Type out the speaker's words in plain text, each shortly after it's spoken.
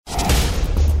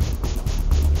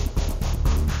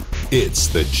It's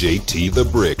the JT the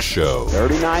Brick Show.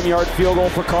 39-yard field goal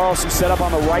for Carlson, set up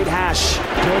on the right hash.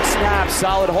 Good snap,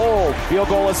 solid hold. Field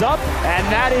goal is up, and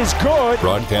that is good.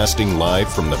 Broadcasting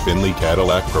live from the Finley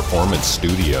Cadillac Performance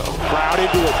Studio. Crowd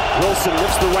into it. Wilson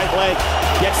lifts the right leg,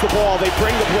 gets the ball. They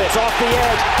bring the blitz off the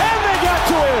edge, and they got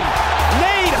to him.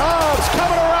 Nate Hobbs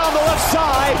coming around the left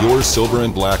side. Your silver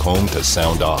and black home to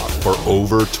sound off for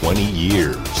over 20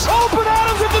 years. Open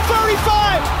Adams at the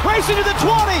 35, racing to the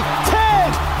 20, 10.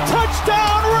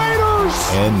 Touchdown Raiders!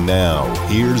 And now,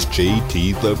 here's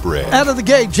JT the Brick. Out of the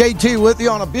gate, JT with you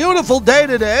on a beautiful day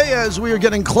today as we are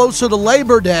getting closer to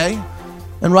Labor Day.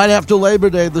 And right after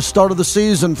Labor Day, the start of the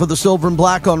season for the Silver and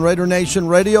Black on Raider Nation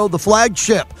Radio, the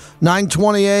flagship,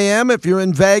 9:20 a.m. If you're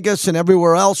in Vegas and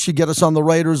everywhere else, you get us on the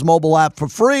Raiders mobile app for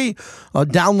free.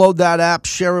 Download that app,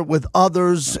 share it with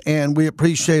others, and we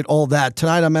appreciate all that.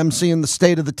 Tonight, I'm emceeing the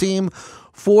State of the Team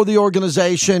for the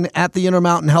organization at the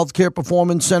Intermountain Healthcare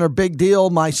Performance Center. Big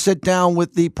deal. My sit down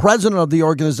with the president of the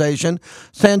organization,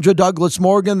 Sandra Douglas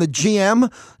Morgan, the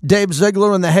GM, Dave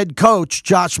Ziegler, and the head coach,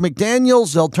 Josh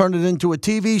McDaniels. They'll turn it into a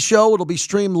TV show. It'll be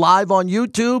streamed live on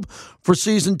YouTube for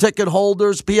season ticket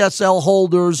holders, PSL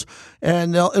holders,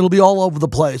 and it'll be all over the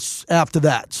place after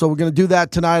that. So we're going to do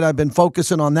that tonight. I've been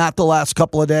focusing on that the last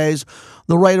couple of days.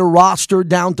 The Raider roster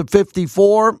down to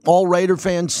 54. All Raider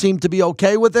fans seem to be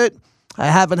okay with it. I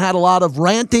haven't had a lot of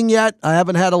ranting yet. I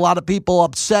haven't had a lot of people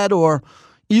upset, or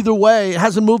either way, it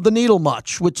hasn't moved the needle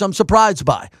much, which I'm surprised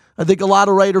by. I think a lot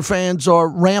of Raider fans are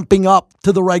ramping up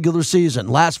to the regular season.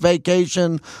 Last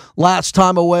vacation, last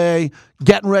time away,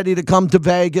 getting ready to come to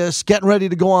Vegas, getting ready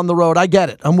to go on the road. I get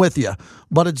it. I'm with you.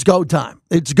 But it's go time.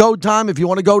 It's go time. If you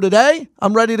want to go today,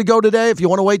 I'm ready to go today. If you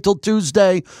want to wait till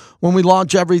Tuesday when we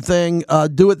launch everything,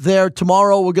 do it there.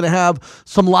 Tomorrow we're going to have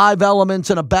some live elements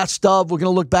and a best of. We're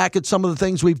going to look back at some of the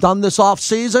things we've done this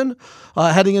offseason.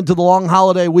 Heading into the long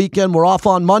holiday weekend. We're off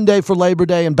on Monday for Labor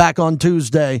Day and back on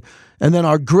Tuesday. And then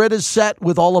our grid is set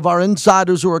with all of our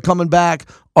insiders who are coming back.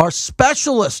 Our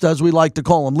specialist, as we like to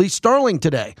call him, Lee Sterling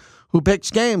today, who picks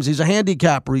games. He's a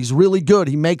handicapper. He's really good.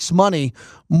 He makes money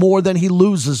more than he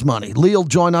loses money. Lee will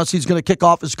join us. He's going to kick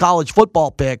off his college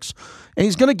football picks. And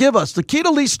he's going to give us, the key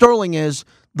to Lee Sterling is,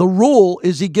 the rule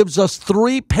is he gives us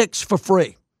 3 picks for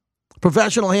free.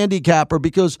 Professional handicapper,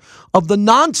 because of the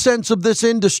nonsense of this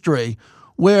industry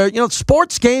where,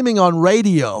 sports gaming on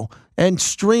radio and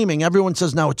streaming, everyone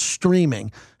says now it's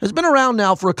streaming, has been around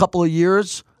now for a couple of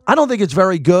years. I don't think it's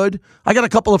very good. I got a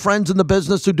couple of friends in the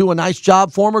business who do a nice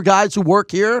job, former guys who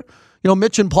work here.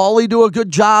 Mitch and Paulie do a good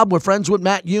job. We're friends with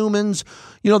Matt Humans.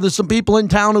 There's some people in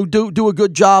town who do a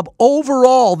good job.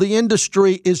 Overall, the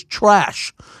industry is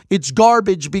trash. It's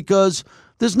garbage because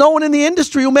there's no one in the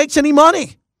industry who makes any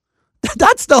money.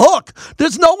 That's the hook.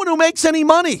 There's no one who makes any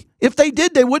money. If they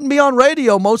did, they wouldn't be on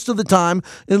radio most of the time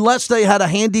unless they had a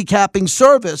handicapping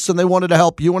service and they wanted to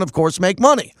help you and, of course, make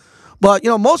money. But,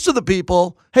 most of the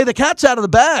people, hey, the cat's out of the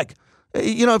bag.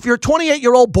 If you're a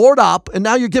 28-year-old board op and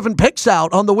now you're giving picks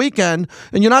out on the weekend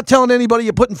and you're not telling anybody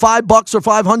you're putting $5 or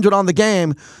 $500 on the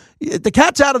game, the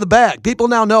cat's out of the bag. People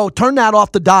now know, turn that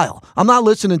off the dial. I'm not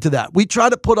listening to that. We try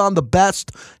to put on the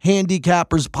best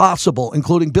handicappers possible,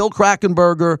 including Bill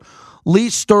Krackenberger,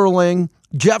 Lee Sterling,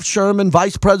 Jeff Sherman,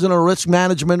 Vice President of Risk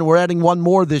Management. We're adding one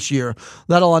more this year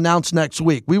that I'll announce next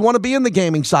week. We want to be in the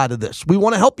gaming side of this. We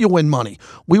want to help you win money.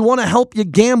 We want to help you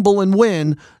gamble and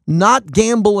win, not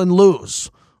gamble and lose.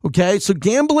 Okay? So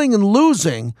gambling and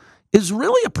losing is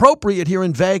really appropriate here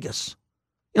in Vegas.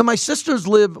 My sisters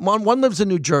live, one lives in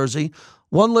New Jersey,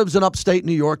 one lives in upstate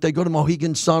New York. They go to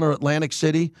Mohegan Sun or Atlantic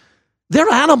City. They're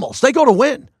animals. They go to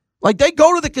win. Like, they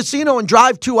go to the casino and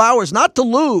drive 2 hours, not to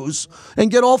lose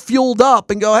and get all fueled up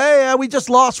and go, hey, we just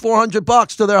lost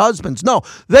 $400 to their husbands. No,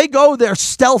 they go there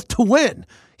stealth to win.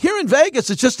 Here in Vegas,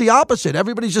 it's just the opposite.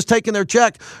 Everybody's just taking their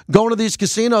check, going to these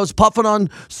casinos, puffing on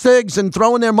cigs and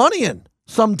throwing their money in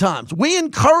sometimes. We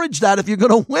encourage that if you're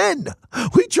going to win.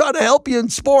 We try to help you in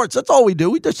sports. That's all we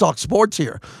do. We just talk sports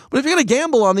here. But if you're going to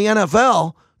gamble on the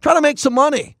NFL, try to make some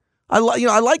money. I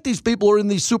like these people who are in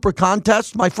these super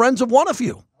contests. My friends have won a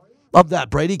few of that.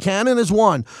 Brady Cannon is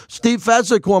one. Steve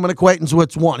Fezzik, who I'm an acquaintance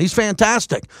with, is one. He's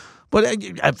fantastic. But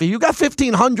if you got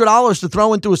 $1,500 to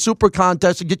throw into a super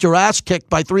contest and get your ass kicked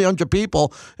by 300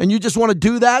 people, and you just want to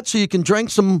do that so you can drink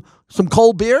some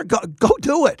cold beer, go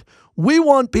do it. We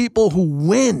want people who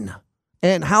win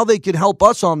and how they could help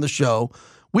us on the show.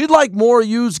 We'd like more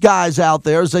used guys out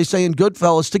there, as they say in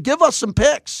Goodfellas, to give us some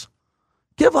picks.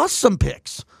 Give us some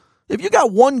picks. If you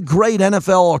got one great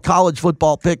NFL or college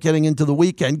football pick getting into the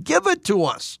weekend, give it to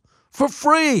us for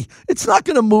free. It's not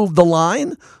going to move the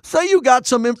line. Say you got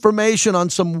some information on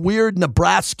some weird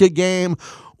Nebraska game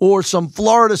or some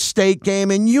Florida State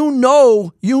game, and you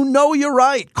know you're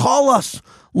right. Call us.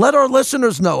 Let our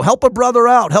listeners know. Help a brother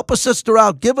out. Help a sister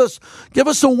out. Give us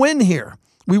a win here.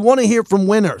 We want to hear from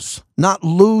winners, not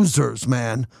losers,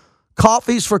 man.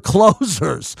 Coffee's for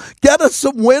closers. Get us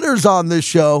some winners on this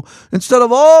show instead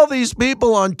of all these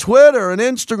people on Twitter and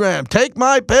Instagram. Take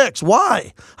my picks.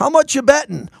 Why? How much you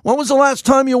betting? When was the last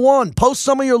time you won? Post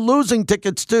some of your losing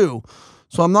tickets, too.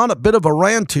 So I'm not a bit of a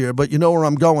rant here, but you know where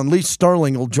I'm going. Lee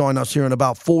Sterling will join us here in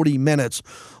about 40 minutes.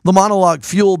 The monologue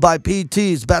fueled by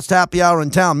PT's best happy hour in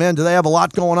town. Man, do they have a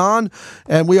lot going on?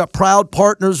 And we are proud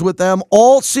partners with them.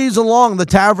 All season long, the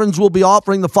taverns will be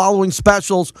offering the following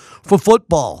specials for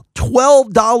football.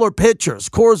 $12 pitchers,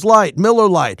 Coors Light, Miller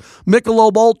Lite,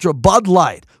 Michelob Ultra, Bud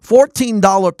Light.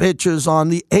 $14 pitchers on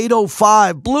the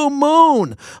 805 Blue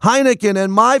Moon, Heineken,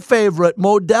 and my favorite,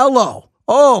 Modelo.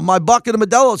 Oh, my bucket of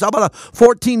Modelo's. How about a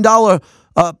 $14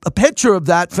 a pitcher of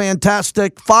that?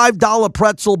 Fantastic. $5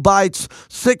 pretzel bites,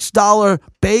 $6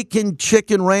 bacon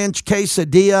chicken ranch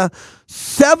quesadilla,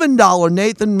 $7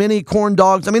 Nathan mini corn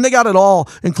dogs. I mean, they got it all,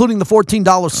 including the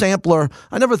 $14 sampler.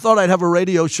 I never thought I'd have a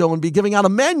radio show and be giving out a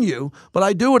menu, but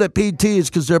I do it at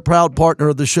PT's because they're a proud partner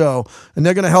of the show, and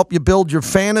they're going to help you build your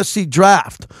fantasy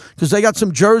draft because they got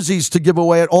some jerseys to give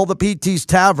away at all the PT's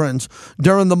taverns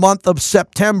during the month of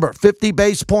September. 50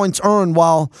 base points earned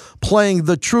while playing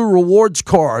the True Rewards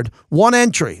card. One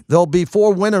entry. There'll be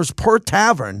 4 winners per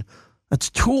tavern. That's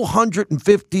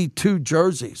 252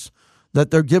 jerseys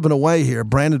that they're giving away here,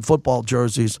 branded football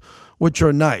jerseys, which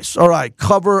are nice. All right,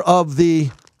 cover of the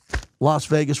Las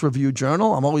Vegas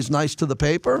Review-Journal. I'm always nice to the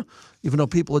paper, even though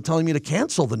people are telling me to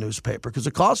cancel the newspaper because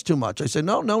it costs too much. I say,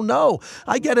 no.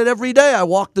 I get it every day. I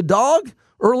walk the dog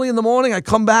early in the morning. I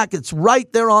come back. It's right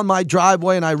there on my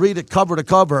driveway, and I read it cover to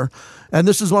cover. And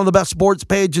this is one of the best sports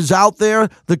pages out there.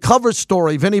 The cover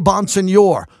story, Vinny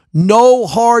Bonsignore, no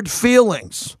hard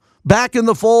feelings. Back in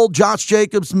the fold, Josh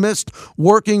Jacobs missed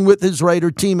working with his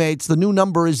Raider teammates. The new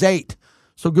number is 8.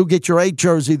 So go get your 8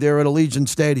 jersey there at Allegiant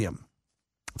Stadium.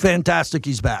 Fantastic,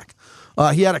 he's back.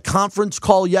 He had a conference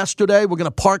call yesterday. We're going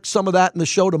to park some of that in the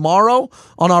show tomorrow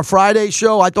on our Friday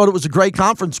show. I thought it was a great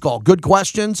conference call. Good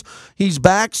questions. He's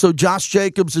back, so Josh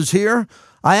Jacobs is here.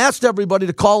 I asked everybody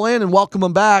to call in and welcome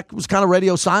him back. It was kind of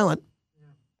radio silent.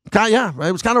 Yeah,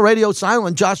 it was kind of radio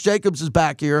silent. Josh Jacobs is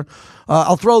back here.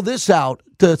 I'll throw this out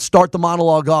to start the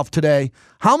monologue off today.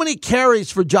 How many carries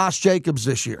for Josh Jacobs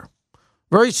this year?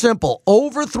 Very simple.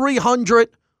 Over 300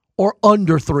 or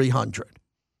under 300?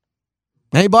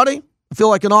 Anybody? I feel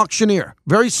like an auctioneer.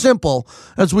 Very simple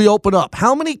as we open up.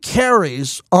 How many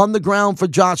carries on the ground for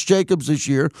Josh Jacobs this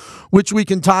year, which we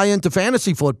can tie into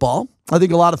fantasy football? I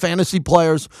think a lot of fantasy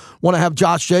players want to have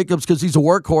Josh Jacobs because he's a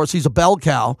workhorse, he's a bell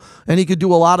cow, and he could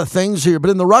do a lot of things here. But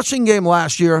in the rushing game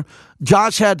last year,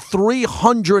 Josh had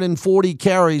 340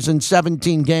 carries in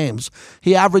 17 games.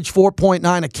 He averaged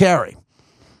 4.9 a carry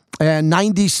and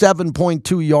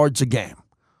 97.2 yards a game.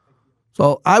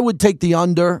 So I would take the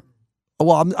under.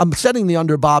 Well, I'm setting the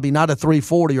under, Bobby, not at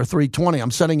 340 or 320.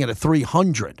 I'm setting it at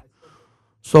 300.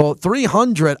 So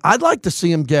 300, I'd like to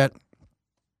see him get,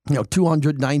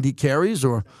 290 carries,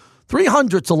 or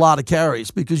 300's a lot of carries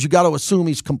because you got to assume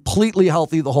he's completely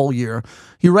healthy the whole year.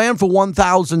 He ran for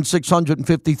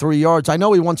 1,653 yards. I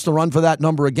know he wants to run for that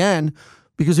number again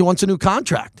because he wants a new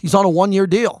contract. He's on a 1-year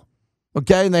deal,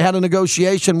 okay? And they had a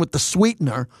negotiation with the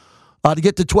sweetener to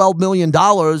get to $12 million.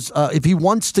 If he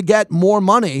wants to get more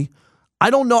money, I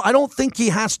don't know. I don't think he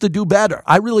has to do better.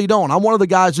 I really don't. I'm one of the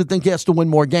guys who think he has to win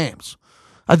more games.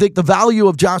 I think the value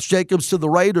of Josh Jacobs to the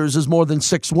Raiders is more than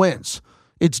 6 wins.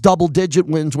 It's double-digit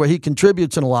wins where he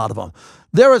contributes in a lot of them.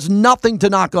 There is nothing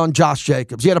to knock on Josh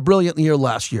Jacobs. He had a brilliant year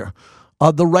last year.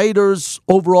 The Raiders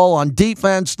overall on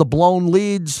defense, the blown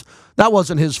leads, that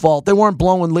wasn't his fault. They weren't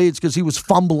blowing leads because he was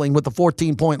fumbling with a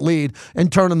 14-point lead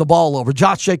and turning the ball over.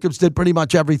 Josh Jacobs did pretty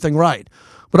much everything right.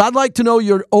 But I'd like to know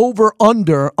your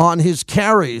over-under on his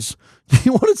carries. Do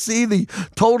you want to see the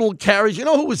total carries? You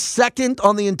know who was second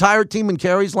on the entire team in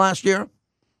carries last year?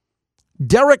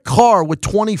 Derek Carr with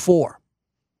 24.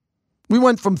 We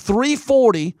went from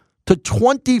 340 to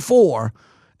 24,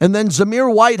 and then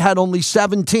Zamir White had only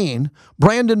 17.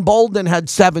 Brandon Bolden had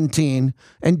 17,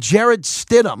 and Jared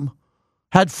Stidham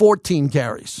had 14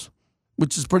 carries,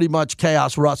 which is pretty much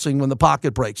chaos rushing when the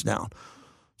pocket breaks down.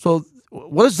 So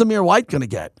what is Zamir White going to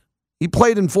get? He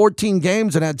played in 14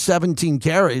 games and had 17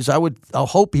 carries. I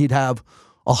hope he'd have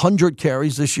 100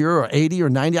 carries this year, or 80 or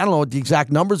 90. I don't know what the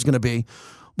exact number is going to be.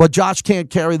 But Josh can't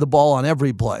carry the ball on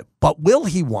every play. But will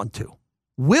he want to?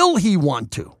 Will he want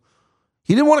to?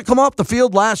 He didn't want to come off the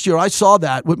field last year. I saw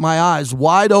that with my eyes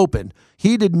wide open.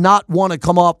 He did not want to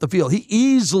come off the field. He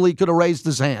easily could have raised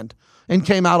his hand and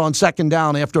came out on second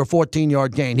down after a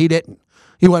 14-yard gain. He didn't.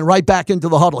 He went right back into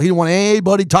the huddle. He didn't want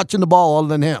anybody touching the ball other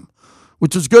than him,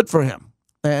 which is good for him.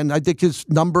 And I think his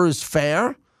number is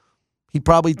fair. He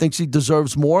probably thinks he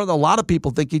deserves more. A lot of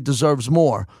people think he deserves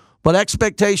more. But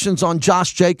expectations on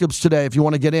Josh Jacobs today, if you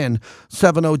want to get in,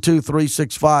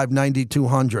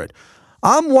 702-365-9200.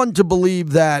 I'm one to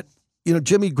believe that,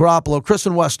 Jimmy Garoppolo, Chris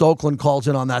in West Oakland calls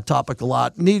in on that topic a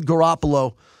lot. Need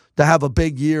Garoppolo to have a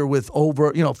big year with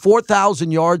over,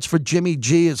 4,000 yards for Jimmy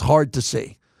G is hard to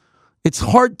see. It's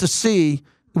hard to see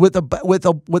with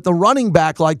a running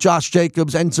back like Josh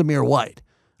Jacobs and Zamir White.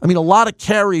 I mean, a lot of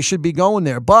carries should be going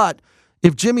there. But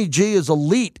if Jimmy G is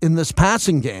elite in this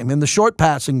passing game, in the short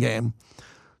passing game,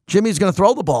 Jimmy's going to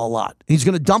throw the ball a lot. He's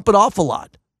going to dump it off a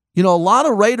lot. A lot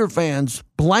of Raider fans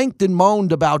blanked and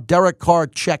moaned about Derek Carr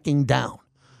checking down.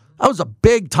 That was a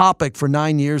big topic for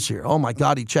 9 years here. Oh, my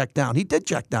God, he checked down. He did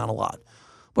check down a lot.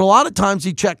 But a lot of times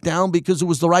he checked down because it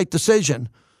was the right decision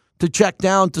to check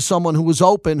down to someone who was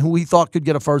open, who he thought could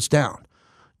get a first down.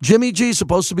 Jimmy G is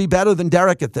supposed to be better than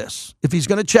Derek at this. If he's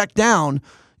going to check down,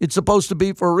 it's supposed to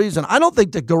be for a reason. I don't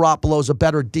think that Garoppolo's a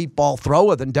better deep ball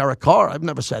thrower than Derek Carr. I've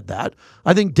never said that.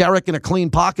 I think Derek in a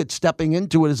clean pocket stepping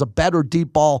into it is a better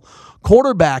deep ball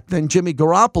quarterback than Jimmy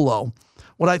Garoppolo.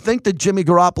 What I think that Jimmy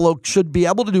Garoppolo should be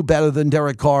able to do better than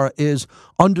Derek Carr is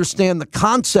understand the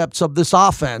concepts of this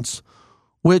offense,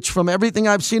 which from everything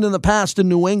I've seen in the past in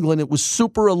New England, it was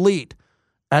super elite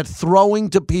at throwing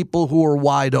to people who are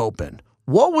wide open.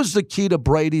 What was the key to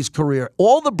Brady's career?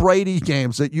 All the Brady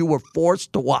games that you were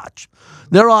forced to watch,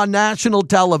 they're on national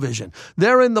television.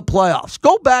 They're in the playoffs.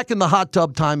 Go back in the hot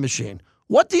tub time machine.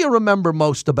 What do you remember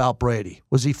most about Brady?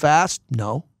 Was he fast?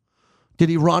 No. Did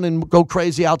he run and go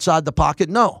crazy outside the pocket?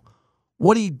 No.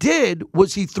 What he did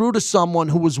was he threw to someone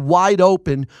who was wide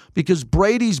open because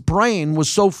Brady's brain was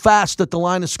so fast at the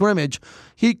line of scrimmage,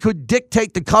 he could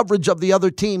dictate the coverage of the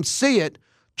other team, see it,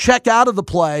 check out of the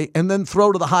play, and then throw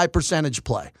to the high percentage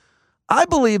play. I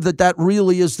believe that that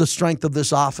really is the strength of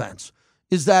this offense,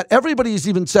 is that everybody's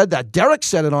even said that. Derek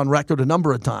said it on record a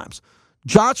number of times.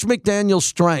 Josh McDaniel's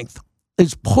strength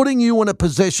is putting you in a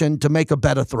position to make a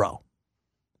better throw.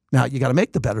 Now, you got to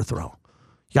make the better throw.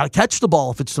 You got to catch the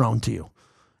ball if it's thrown to you.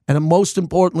 And most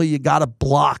importantly, you got to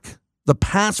block. The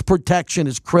pass protection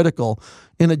is critical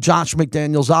in a Josh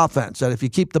McDaniels offense. That if you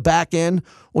keep the back end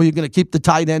or you're going to keep the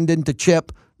tight end in to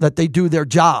chip, that they do their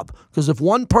job. Because if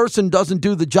one person doesn't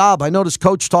do the job, I notice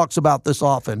Coach talks about this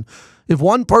often, if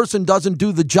one person doesn't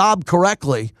do the job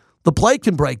correctly, the play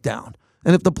can break down.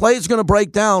 And if the play is going to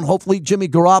break down, hopefully Jimmy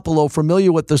Garoppolo,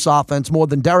 familiar with this offense more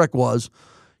than Derek was,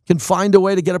 can find a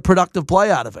way to get a productive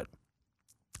play out of it.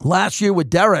 Last year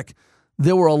with Derek,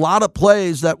 there were a lot of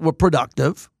plays that were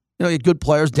productive. You had good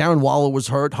players. Darren Waller was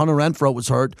hurt. Hunter Renfrow was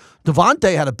hurt.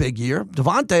 Devontae had a big year.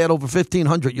 Devontae had over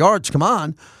 1,500 yards. Come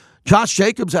on. Josh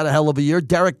Jacobs had a hell of a year.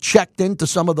 Derek checked into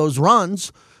some of those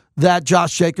runs that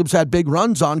Josh Jacobs had big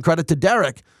runs on. Credit to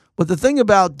Derek. But the thing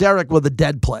about Derek were the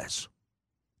dead plays.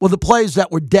 Well, the plays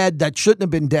that were dead that shouldn't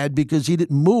have been dead because he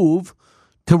didn't move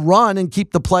to run and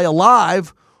keep the play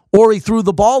alive, or he threw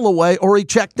the ball away, or he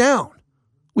checked down.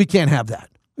 We can't have that.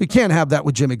 We can't have that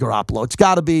with Jimmy Garoppolo. It's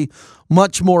got to be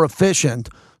much more efficient.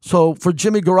 So for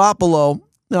Jimmy Garoppolo,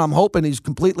 I'm hoping he's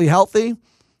completely healthy.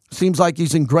 Seems like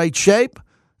he's in great shape,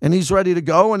 and he's ready to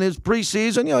go. In his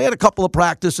preseason, he had a couple of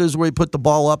practices where he put the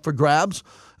ball up for grabs,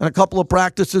 and a couple of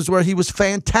practices where he was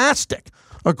fantastic,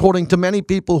 according to many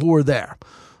people who were there.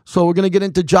 So we're going to get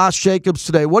into Josh Jacobs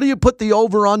today. What do you put the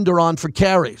over-under on for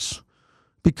carries?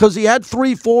 Because he had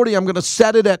 340, I'm going to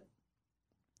set it at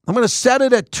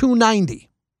 290.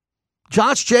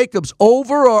 Josh Jacobs,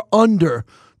 over or under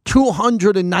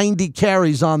 290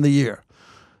 carries on the year.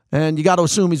 And you got to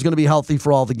assume he's going to be healthy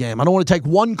for all the game. I don't want to take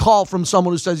one call from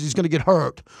someone who says he's going to get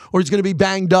hurt or he's going to be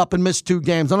banged up and miss 2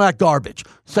 games. I'm not garbage.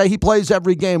 Say he plays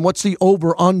every game. What's the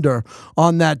over-under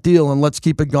on that deal? And let's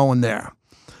keep it going there.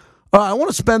 All right, I want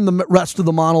to spend the rest of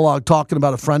the monologue talking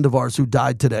about a friend of ours who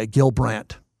died today, Gil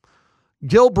Brandt.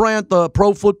 Gil Brandt, the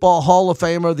Pro Football Hall of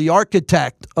Famer, the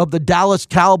architect of the Dallas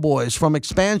Cowboys from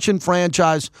expansion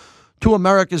franchise to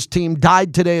America's team,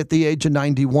 died today at the age of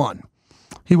 91.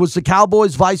 He was the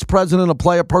Cowboys' vice president of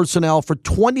player personnel for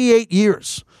 28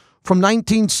 years, from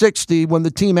 1960 when the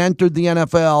team entered the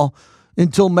NFL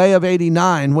until May of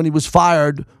 89 when he was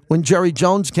fired when Jerry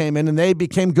Jones came in, and they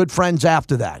became good friends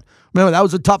after that. Remember, that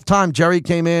was a tough time. Jerry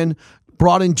came in,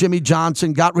 brought in Jimmy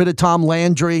Johnson, got rid of Tom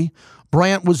Landry.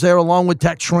 Brandt was there along with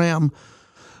Tex Schramm.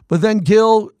 But then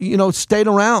Gil, stayed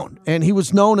around, and he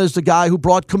was known as the guy who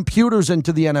brought computers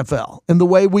into the NFL and the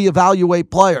way we evaluate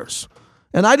players.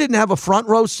 And I didn't have a front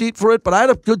row seat for it, but I had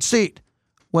a good seat.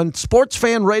 When Sports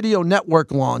Fan Radio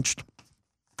Network launched,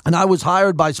 and I was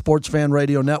hired by Sports Fan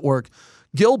Radio Network,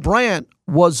 Gil Brandt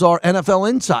was our NFL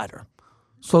insider.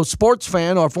 So Sports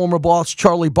Fan, our former boss,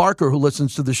 Charlie Barker, who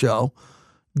listens to the show,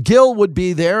 Gil would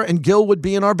be there, and Gil would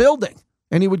be in our building,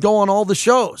 and he would go on all the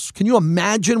shows. Can you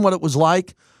imagine what it was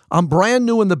like? I'm brand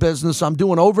new in the business. I'm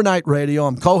doing overnight radio.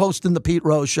 I'm co-hosting the Pete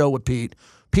Rose Show with Pete.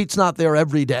 Pete's not there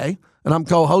every day, and I'm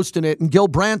co-hosting it, and Gil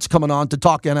Brandt's coming on to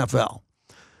talk NFL.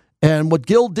 And what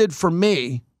Gil did for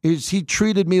me is he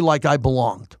treated me like I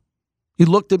belonged. He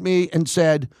looked at me and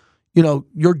said,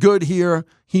 you're good here.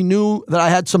 He knew that I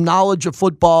had some knowledge of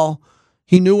football.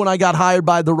 He knew when I got hired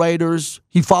by the Raiders.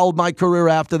 He followed my career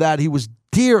after that. He was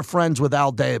dear friends with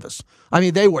Al Davis. I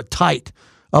mean, they were tight.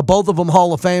 Both of them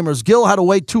Hall of Famers. Gil had to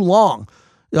wait too long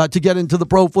to get into the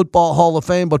Pro Football Hall of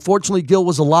Fame, but fortunately Gil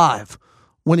was alive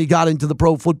when he got into the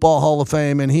Pro Football Hall of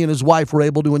Fame, and he and his wife were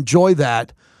able to enjoy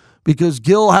that because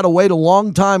Gil had to wait a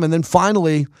long time, and then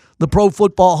finally the Pro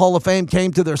Football Hall of Fame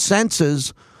came to their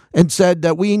senses and said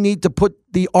that we need to put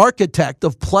the architect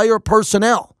of player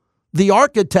personnel, the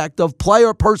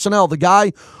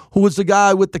guy who was the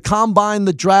guy with the combine,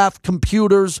 the draft,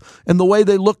 computers, and the way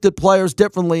they looked at players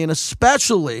differently, and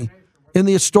especially in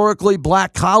the historically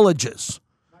black colleges,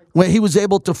 where he was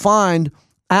able to find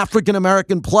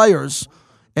African-American players,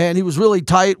 and he was really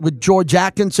tight with George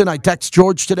Atkinson. I text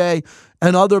George today,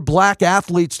 and other black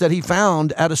athletes that he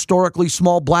found at historically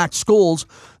small black schools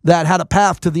that had a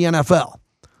path to the NFL.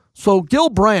 So Gil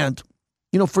Brandt,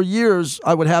 for years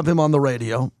I would have him on the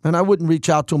radio, and I wouldn't reach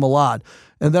out to him a lot.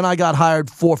 And then I got hired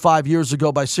 4 or 5 years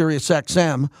ago by Sirius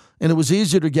XM, and it was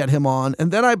easier to get him on.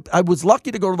 And then I was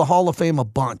lucky to go to the Hall of Fame a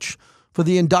bunch for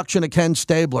the induction of Ken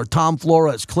Stabler, Tom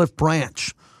Flores, Cliff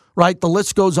Branch, right? The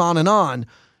list goes on. And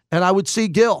I would see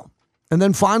Gil. And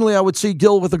then finally I would see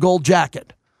Gil with a gold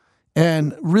jacket.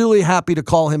 And really happy to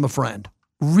call him a friend.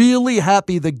 Really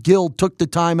happy that Gil took the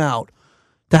time out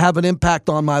to have an impact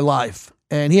on my life.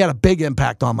 And he had a big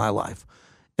impact on my life.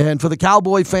 And for the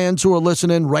Cowboy fans who are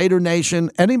listening, Raider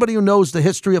Nation, anybody who knows the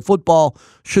history of football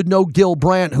should know Gil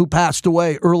Brandt, who passed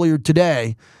away earlier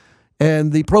today.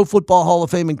 And the Pro Football Hall of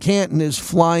Fame in Canton is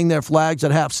flying their flags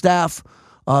at half-staff.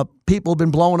 People have been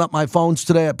blowing up my phones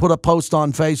today. I put a post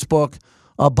on Facebook.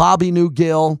 Bobby knew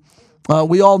Gil.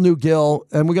 We all knew Gil.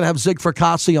 And we're going to have Zig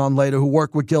Fracassi on later, who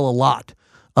worked with Gil a lot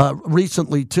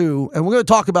recently, too. And we're going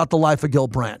to talk about the life of Gil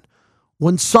Brandt.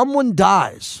 When someone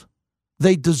dies,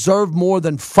 they deserve more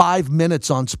than 5 minutes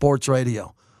on sports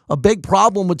radio. A big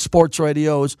problem with sports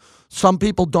radio is some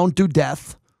people don't do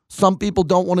death. Some people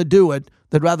don't want to do it.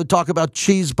 They'd rather talk about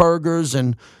cheeseburgers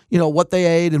and, what they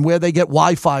ate and where they get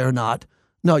Wi-Fi or not.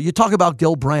 No, you talk about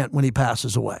Gil Brandt when he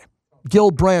passes away.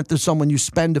 Gil Brandt is someone you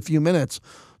spend a few minutes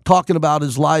talking about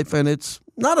his life, and it's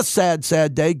not a sad,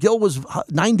 sad day. Gil was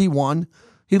 91.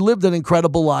 He lived an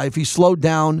incredible life. He slowed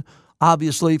down,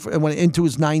 obviously, and went into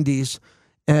his 90s.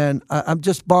 And I'm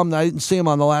just bummed that I didn't see him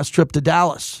on the last trip to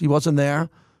Dallas. He wasn't there.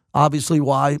 Obviously,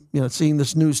 why? Seeing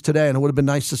this news today, and it would have been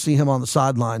nice to see him on the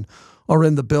sideline or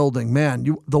in the building. Man,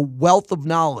 the wealth of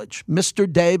knowledge.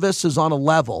 Mr. Davis is on a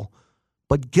level,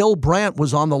 but Gil Brandt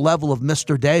was on the level of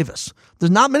Mr. Davis.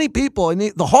 There's not many people, and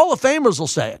the Hall of Famers will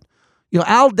say it.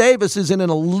 Al Davis is in an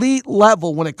elite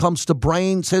level when it comes to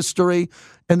brains, history,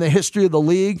 and the history of the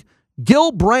league.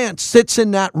 Gil Brandt sits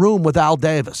in that room with Al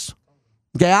Davis.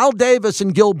 Okay, Al Davis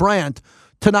and Gil Brandt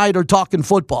tonight are talking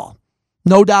football.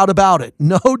 No doubt about it.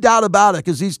 No doubt about it,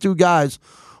 because these two guys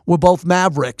were both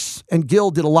Mavericks, and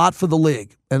Gil did a lot for the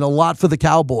league and a lot for the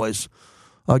Cowboys.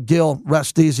 Gil,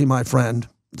 rest easy, my friend.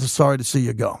 Sorry to see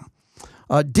you go.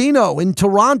 Dino in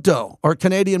Toronto, our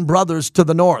Canadian brothers to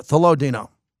the north. Hello, Dino.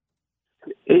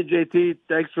 Hey, JT.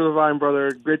 Thanks for the vine,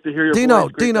 brother. Great to hear your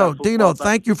voice. Dino,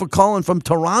 thank you for calling from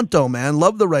Toronto, man.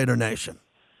 Love the Raider Nation.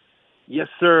 Yes,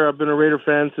 sir. I've been a Raider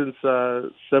fan since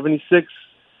 '76,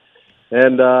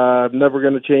 and I'm never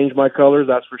going to change my colors,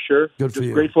 that's for sure. Good for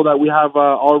you. Grateful that we have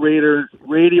all Raider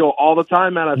radio all the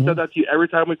time, man. I've said that to you every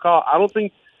time we call. I don't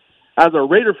think as a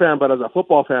Raider fan, but as a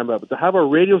football fan, but to have a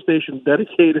radio station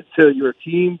dedicated to your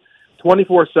team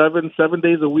 24/7, 7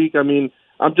 days a week, I mean,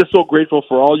 I'm just so grateful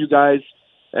for all you guys,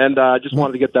 and I just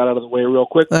wanted to get that out of the way real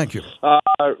quick. Thank you.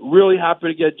 Really happy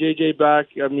to get JJ back.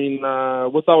 I mean,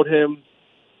 without him,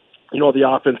 the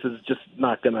offense is just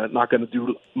not gonna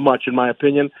do much, in my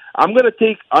opinion. I'm gonna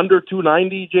take under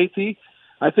 290, JT.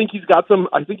 I think he's got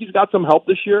some help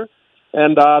this year,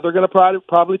 and they're gonna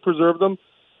probably preserve them.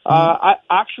 I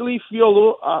actually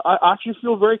feel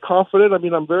very confident. I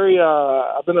mean, I've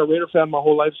been a Raider fan my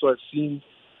whole life, so I've seen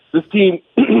this team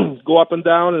go up and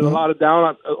down and a lot of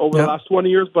down over the last 20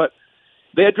 years. But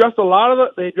they addressed a lot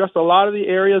of the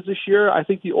areas this year. I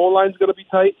think the O-line's going to be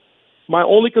tight. My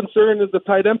only concern is the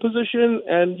tight end position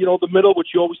and the middle, which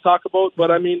you always talk about.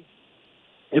 But I mean,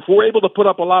 if we're able to put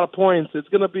up a lot of points, it's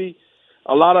going to be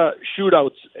a lot of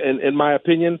shootouts, in my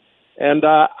opinion. And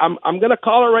I'm going to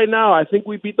call it right now. I think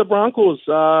we beat the Broncos.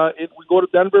 If we go to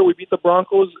Denver, we beat the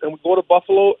Broncos, and we go to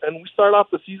Buffalo, and we start off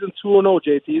the season 2-0,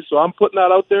 JT. So I'm putting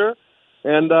that out there,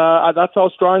 and that's how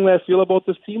strongly I feel about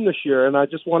this team this year. And I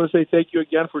just want to say thank you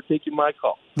again for taking my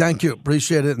call. Thank you.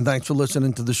 Appreciate it, and thanks for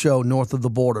listening to the show North of the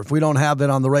Border. If we don't have it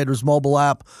on the Raiders mobile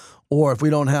app or if we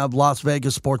don't have Las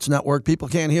Vegas Sports Network, people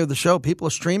can't hear the show. People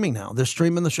are streaming now. They're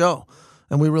streaming the show.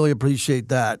 And we really appreciate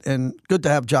that. And good to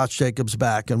have Josh Jacobs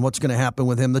back and what's going to happen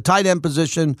with him. The tight end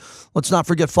position, let's not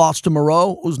forget Foster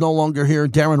Moreau, who's no longer here.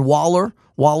 Darren Waller.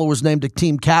 Waller was named a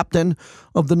team captain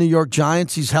of the New York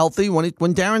Giants. He's healthy. When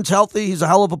Darren's healthy, he's a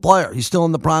hell of a player. He's still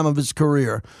in the prime of his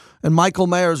career. And Michael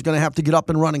Mayer is going to have to get up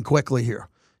and running quickly here.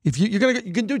 If you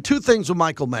can do two things with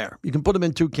Michael Mayer. You can put him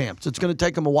in two camps. It's going to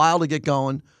take him a while to get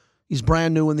going. He's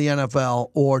brand new in the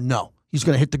NFL, or no, he's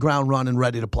going to hit the ground running,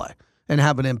 ready to play and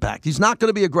have an impact. He's not going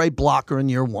to be a great blocker in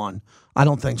year one. I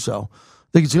don't think so. I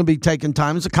think it's going to be taking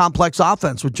time. It's a complex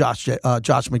offense with Josh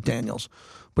McDaniels.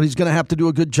 But he's going to have to do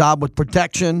a good job with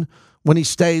protection when he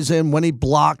stays in, when he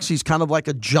blocks. He's kind of like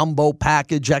a jumbo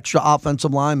package, extra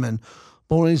offensive lineman.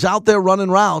 But when he's out there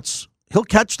running routes, he'll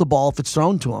catch the ball if it's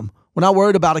thrown to him. We're not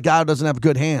worried about a guy who doesn't have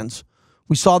good hands.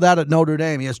 We saw that at Notre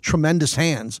Dame. He has tremendous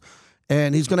hands.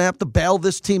 And he's going to have to bail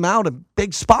this team out in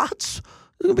big spots.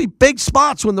 There's going to be big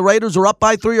spots when the Raiders are up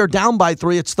by 3 or down by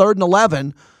 3. It's 3rd and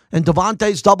 11, and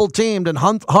Devontae's double-teamed, and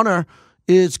Hunter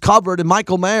is covered, and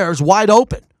Michael Mayer's wide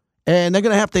open. And they're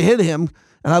going to have to hit him.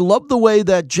 And I love the way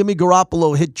that Jimmy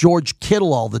Garoppolo hit George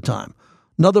Kittle all the time.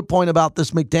 Another point about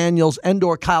this McDaniels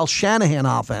and/or Kyle Shanahan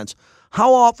offense.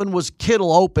 How often was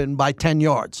Kittle open by 10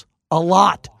 yards? A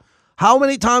lot. How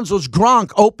many times was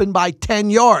Gronk open by 10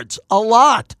 yards? A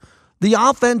lot. The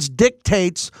offense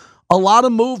dictates a lot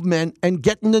of movement, and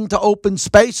getting into open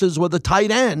spaces with a tight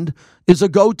end is a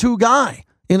go-to guy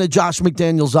in a Josh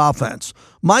McDaniels offense.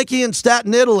 Mikey in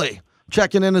Staten, Italy,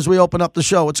 checking in as we open up the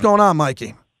show. What's going on,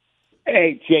 Mikey?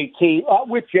 Hey, JT,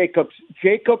 with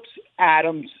Jacobs,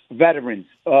 Adams, veterans,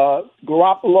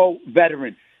 Garoppolo,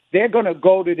 veteran. They're going to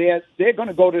go to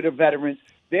the veterans.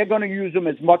 They're going to use them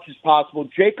as much as possible.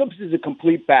 Jacobs is a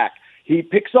complete back. He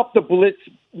picks up the blitz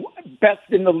best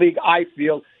in the league, I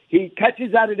feel. He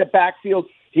catches out of the backfield,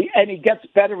 and he gets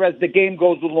better as the game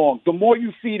goes along. The more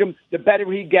you feed him, the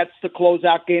better he gets to close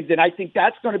out games, and I think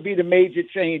that's going to be the major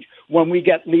change when we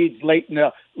get leads late in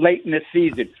the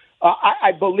season.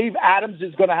 I believe Adams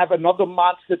is going to have another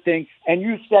monster thing, and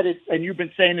you said it, and you've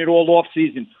been saying it all off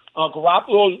season.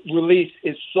 Garoppolo's release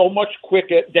is so much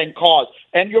quicker than Carr's,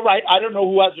 and you're right. I don't know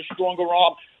who has a stronger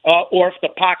arm, or if the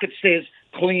pocket stays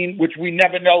clean, which we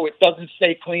never know. It doesn't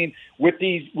stay clean with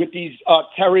these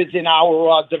terrors in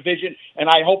our division, and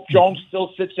I hope Jones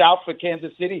still sits out for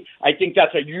Kansas City. I think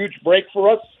that's a huge break for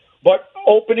us. But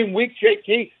opening week,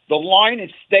 JT, the line is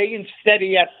staying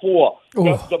steady at 4.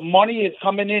 The money is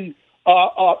coming in.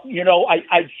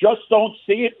 I just don't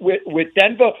see it with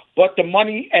Denver, but the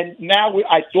money, and now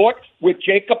I thought with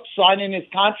Jacob signing his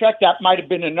contract, that might have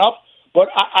been enough. But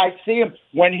I see him,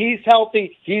 when he's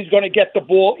healthy, he's going to get the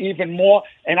ball even more.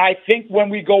 And I think when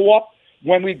we go up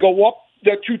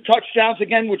the 2 touchdowns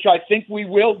again, which I think we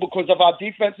will because of our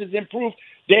defense is improved,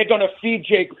 they're going to feed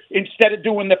Jake instead of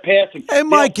doing the passing. Hey,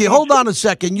 Mikey, hold on a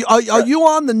second. Are you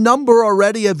on the number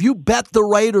already? Have you bet the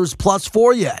Raiders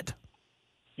 +4 yet?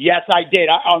 Yes, I did.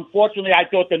 Unfortunately, I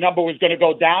thought the number was going to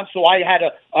go down, so I had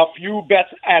a few bets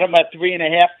at them at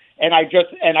 3.5, and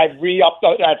I re-upped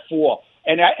at 4.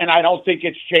 And I don't think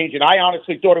it's changing. I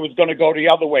honestly thought it was going to go the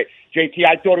other way, JT.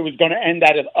 I thought it was going to end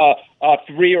at a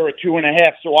 3 or a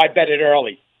 2.5, so I bet it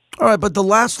early. All right, but the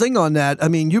last thing on that, I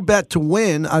mean, you bet to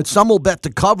win. Some will bet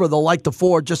to cover. They'll like the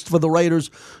 4 just for the Raiders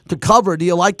to cover. Do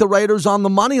you like the Raiders on the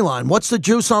money line? What's the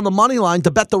juice on the money line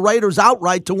to bet the Raiders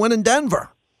outright to win in Denver?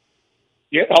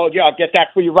 Yeah, I'll get that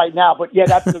for you right now. But, yeah,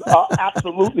 that's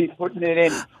absolutely putting it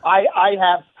in. I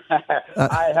have.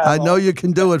 I know you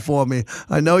can do it for me.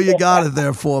 I know you got it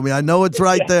there for me. I know it's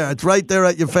right there. It's right there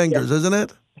at your fingers, isn't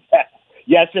it?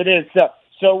 Yes, it is.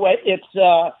 So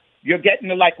it's you're getting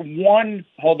to like one.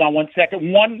 Hold on one second.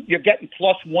 You're getting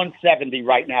 +170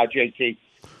 right now, JT.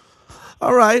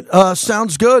 All right.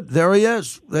 Sounds good. There he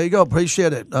is. There you go.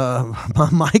 Appreciate it.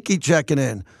 Mikey checking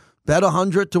in. Bet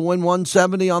 100 to win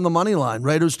 170 on the money line.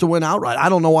 Raiders to win outright. I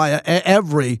don't know why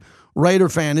every Raider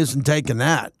fan isn't taking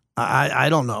that. I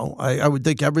don't know. I would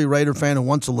think every Raider fan who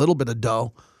wants a little bit of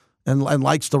dough and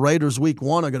likes the Raiders week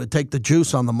 1 are going to take the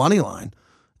juice on the money line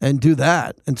and do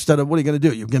that instead of, what are you going to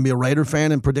do? You're going to be a Raider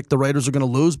fan and predict the Raiders are going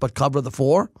to lose but cover the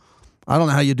 4? I don't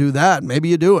know how you do that. Maybe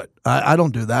you do it. I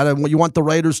don't do that. You want the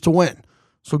Raiders to win.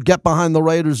 So get behind the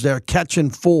Raiders there,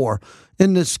 catching 4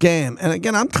 in this game. And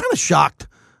again, I'm kind of shocked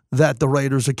that the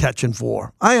Raiders are catching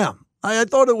 4. I am. I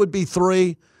thought it would be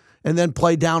 3 and then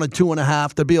play down at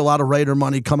 2.5. There'd be a lot of Raider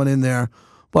money coming in there.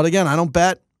 But again, I don't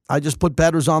bet. I just put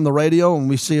bettors on the radio, and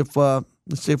we see if we're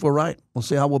right. We'll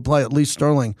see how we'll play. At least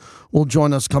Sterling will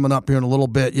join us coming up here in a little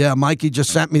bit. Yeah, Mikey just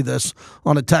sent me this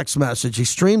on a text message. He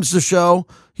streams the show,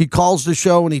 he calls the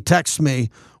show, and he texts me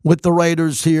with the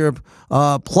Raiders here.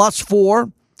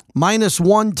 +4,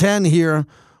 -110 here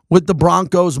with the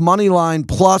Broncos. Money line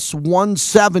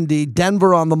 +170.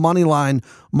 Denver on the money line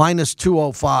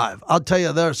 -205. I'll tell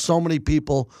you, there are so many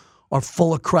people are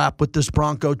full of crap with this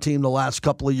Bronco team the last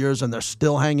couple of years, and they're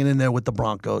still hanging in there with the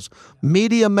Broncos.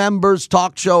 Media members,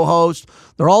 talk show hosts,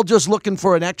 they're all just looking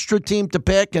for an extra team to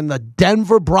pick, and the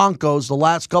Denver Broncos the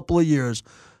last couple of years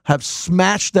have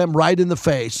smashed them right in the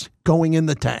face going in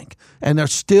the tank. And they're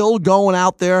still going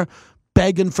out there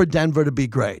begging for Denver to be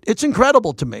great. It's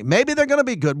incredible to me. Maybe they're going to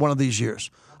be good one of these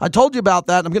years. I told you about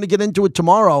that. I'm going to get into it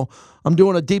tomorrow. I'm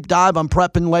doing a deep dive. I'm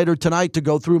prepping later tonight to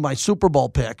go through my Super Bowl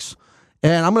picks.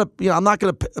 And I'm not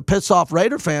going to piss off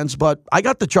Raider fans, but I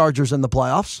got the Chargers in the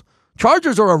playoffs.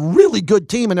 Chargers are a really good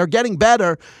team, and they're getting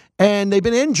better, and they've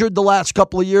been injured the last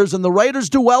couple of years, and the Raiders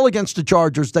do well against the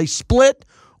Chargers. They split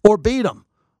or beat them.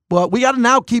 But we got to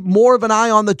now keep more of an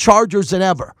eye on the Chargers than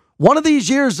ever. One of these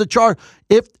years,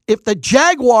 if the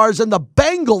Jaguars and the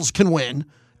Bengals can win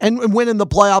and win in the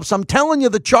playoffs, I'm telling you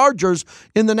the Chargers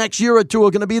in the next year or two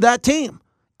are going to be that team.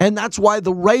 And that's why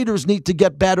the Raiders need to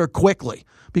get better quickly,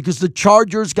 because the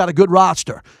Chargers got a good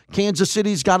roster. Kansas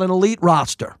City's got an elite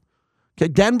roster. Okay,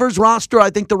 Denver's roster, I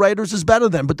think the Raiders is better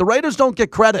than. But the Raiders don't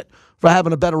get credit for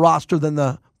having a better roster than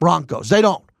the Broncos. They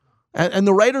don't. And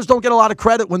the Raiders don't get a lot of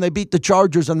credit when they beat the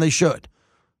Chargers, and they should.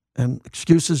 And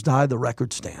excuses die, the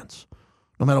record stands.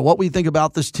 No matter what we think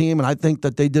about this team, and I think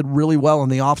that they did really well in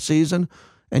the offseason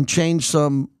and changed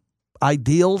some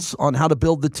ideals on how to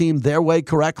build the team their way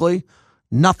correctly,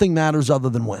 nothing matters other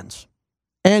than wins.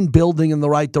 And building in the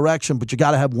right direction, but you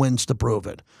got to have wins to prove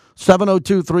it.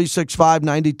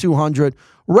 702-365-9200.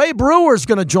 Ray Brewer's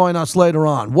going to join us later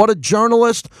on. What a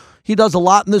journalist. He does a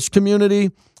lot in this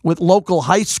community with local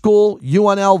high school,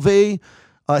 UNLV.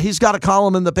 He's got a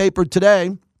column in the paper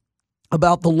today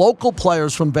about the local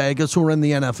players from Vegas who are in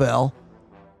the NFL.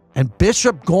 And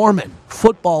Bishop Gorman,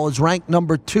 football, is ranked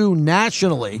number 2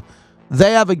 nationally.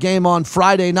 They have a game on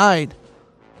Friday night.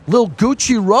 Lil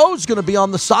Gucci Rose's going to be on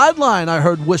the sideline, I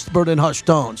heard whispered in hushed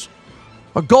tones.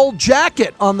 A gold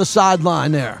jacket on the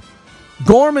sideline there.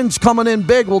 Gorman's coming in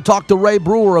big. We'll talk to Ray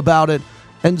Brewer about it.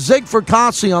 And Zig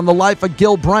Fracassi on the life of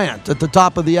Gil Brandt at the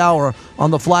top of the hour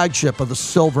on the flagship of the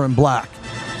Silver and Black.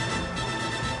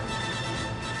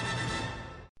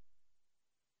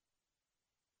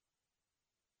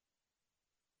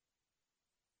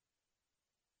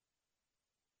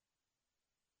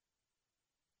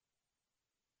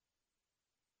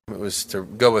 It was to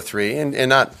go with 3, and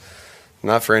not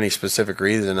for any specific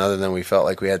reason other than we felt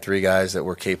like we had 3 guys that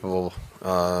were capable,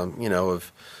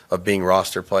 of being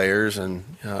roster players. And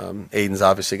Aiden's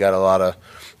obviously got a lot of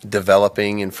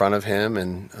developing in front of him,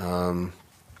 and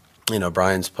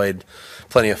Brian's played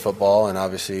plenty of football, and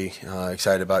obviously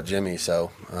excited about Jimmy.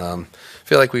 So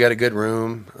feel like we got a good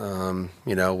room.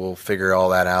 We'll figure all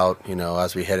that out,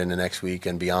 as we head into next week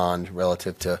and beyond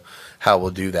relative to how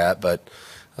we'll do that. But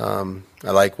I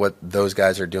like what those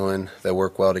guys are doing. They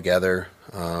work well together.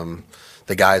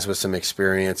 The guys with some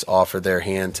experience offer their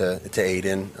hand to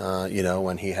Aiden,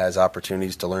 when he has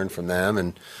opportunities to learn from them.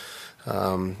 And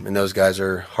those guys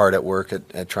are hard at work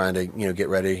at trying to, get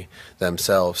ready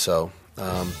themselves. So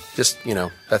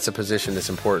that's a position that's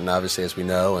important, obviously, as we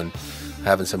know, and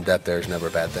having some depth there is never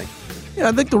a bad thing. Yeah,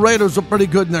 I think the Raiders are pretty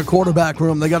good in their quarterback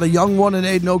room. They got a young one in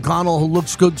Aiden O'Connell who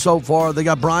looks good so far. They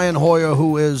got Brian Hoyer,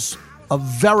 who is a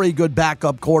very good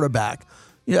backup quarterback.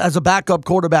 As a backup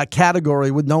quarterback category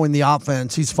with knowing the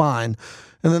offense, he's fine.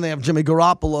 And then they have Jimmy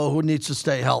Garoppolo, who needs to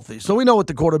stay healthy. So we know what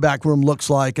the quarterback room looks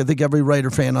like. I think every Raider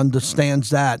fan understands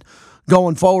that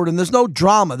going forward. And there's no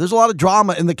drama. There's a lot of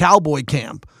drama in the Cowboy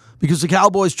camp because the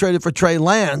Cowboys traded for Trey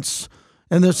Lance,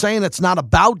 and they're saying it's not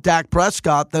about Dak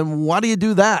Prescott. Then why do you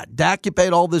do that? Dak, you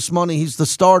paid all this money. He's the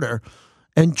starter.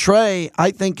 And Trey,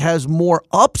 I think, has more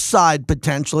upside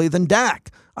potentially than Dak.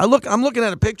 I'm looking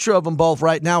at a picture of them both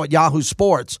right now at Yahoo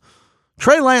Sports.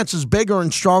 Trey Lance is bigger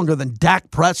and stronger than Dak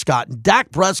Prescott, and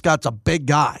Dak Prescott's a big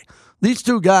guy. These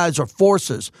two guys are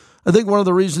forces. I think one of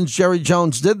the reasons Jerry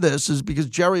Jones did this is because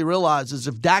Jerry realizes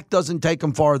if Dak doesn't take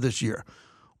him far this year,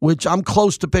 which I'm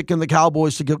close to picking the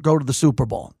Cowboys to go to the Super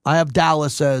Bowl. I have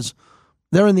Dallas as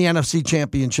they're in the NFC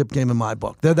Championship game in my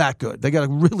book. They're that good. They got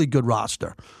a really good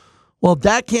roster. Well, if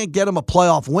Dak can't get him a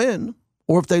playoff win,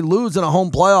 or if they lose in a home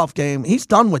playoff game, he's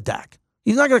done with Dak.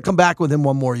 He's not going to come back with him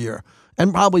one more year.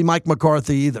 And probably Mike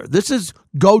McCarthy either. This is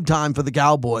go time for the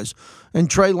Cowboys. And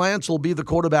Trey Lance will be the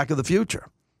quarterback of the future.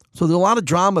 So there's a lot of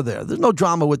drama there. There's no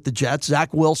drama with the Jets.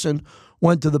 Zach Wilson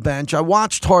went to the bench. I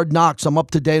watched Hard Knocks. I'm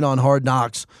up to date on Hard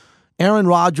Knocks. Aaron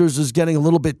Rodgers is getting a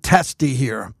little bit testy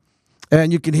here.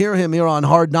 And you can hear him here on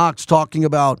Hard Knocks talking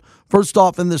about, first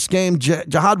off in this game,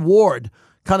 Jihad Ward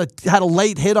kind of had a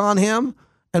late hit on him.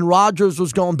 And Rodgers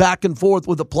was going back and forth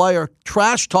with a player,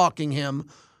 trash-talking him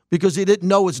because he didn't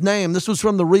know his name. This was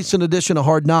from the recent edition of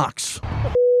Hard Knocks.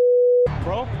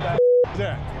 Bro,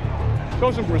 that.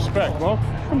 Show some respect, bro.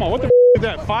 Come on, what the is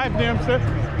that? 5 damn steps?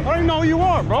 I don't even know who you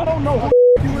are, bro. I don't know who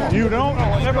you is. You don't?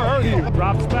 I never heard of you.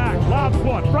 Drops back, lobs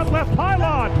one, front left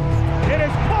pylon. It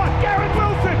is caught. Garrett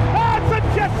Wilson. It's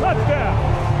a Jet touchdown.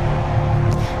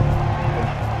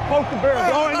 Poke the bear.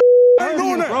 I ain't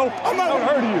doing that, bro. I'm not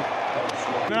heard of you.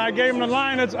 Then I gave him the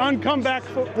line that's uncome back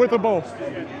with a bow.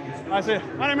 I said,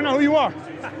 I don't even know who you are.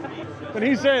 But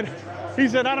he said,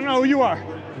 I don't know who you are.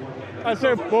 I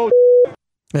said, bull.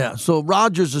 Yeah, so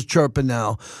Rodgers is chirping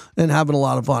now and having a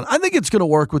lot of fun. I think it's going to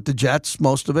work with the Jets,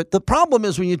 most of it. The problem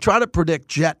is when you try to predict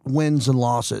Jet wins and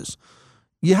losses,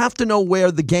 you have to know where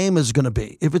the game is going to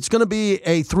be. If it's going to be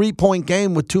a 3-point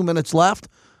game with 2 minutes left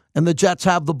and the Jets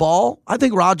have the ball, I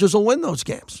think Rodgers will win those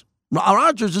games.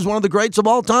 Rodgers is one of the greats of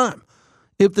all time.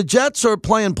 If the Jets are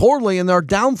playing poorly and they're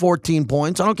down 14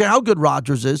 points, I don't care how good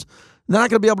Rodgers is, they're not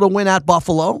going to be able to win at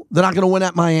Buffalo. They're not going to win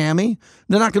at Miami.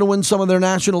 They're not going to win some of their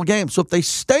national games. So if they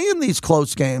stay in these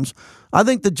close games, I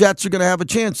think the Jets are going to have a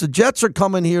chance. The Jets are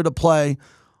coming here to play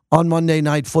on Monday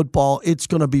Night Football. It's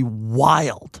going to be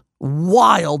wild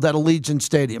at Allegiant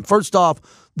Stadium. First off,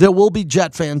 there will be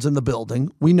Jet fans in the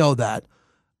building. We know that.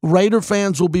 Raider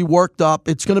fans will be worked up.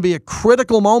 It's going to be a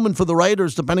critical moment for the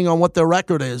Raiders, depending on what their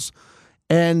record is.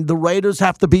 And the Raiders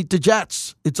have to beat the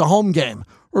Jets. It's a home game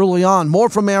early on. More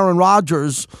from Aaron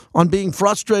Rodgers on being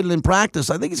frustrated in practice.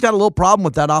 I think he's got a little problem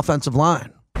with that offensive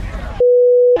line.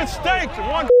 Mistakes in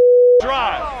one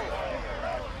drive.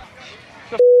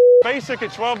 The basic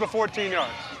at 12 to 14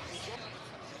 yards.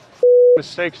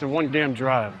 Mistakes in one damn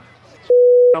drive.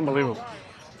 Unbelievable.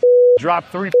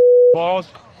 Dropped 3 balls,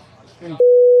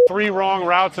 3 wrong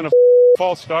routes, and a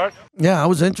false start. Yeah, that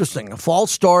was interesting. A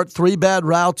false start, 3 bad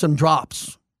routes, and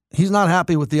drops. He's not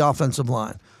happy with the offensive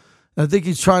line. And I think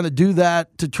he's trying to do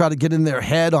that to try to get in their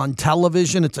head on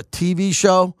television. It's a TV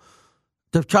show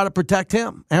to try to protect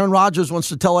him. Aaron Rodgers wants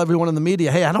to tell everyone in the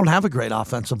media, hey, I don't have a great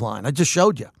offensive line. I just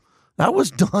showed you. That was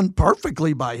done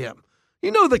perfectly by him.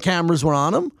 He knew the cameras were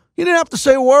on him. He didn't have to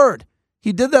say a word.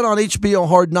 He did that on HBO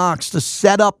Hard Knocks to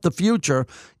set up the future.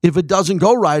 If it doesn't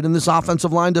go right and this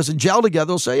offensive line doesn't gel together,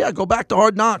 they'll say, yeah, go back to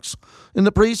Hard Knocks in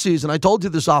the preseason. I told you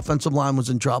this offensive line was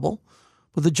in trouble.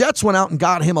 But the Jets went out and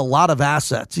got him a lot of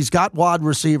assets. He's got wide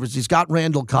receivers. He's got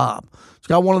Randall Cobb. He's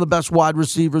got one of the best wide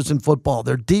receivers in football.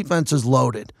 Their defense is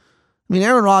loaded. I mean,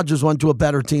 Aaron Rodgers went to a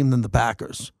better team than the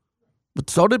Packers. But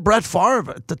so did Brett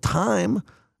Favre at the time.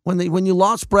 When you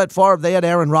lost Brett Favre, they had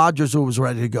Aaron Rodgers who was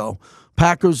ready to go.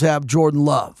 Packers have Jordan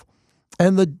Love.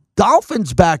 And the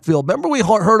Dolphins backfield, remember we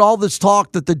heard all this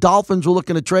talk that the Dolphins were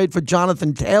looking to trade for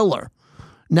Jonathan Taylor.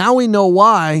 Now we know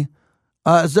why.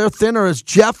 As they're thinner, as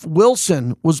Jeff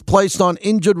Wilson was placed on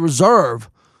injured reserve.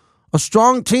 A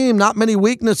strong team, not many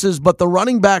weaknesses, but the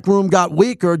running back room got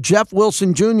weaker. Jeff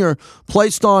Wilson Jr.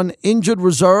 placed on injured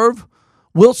reserve.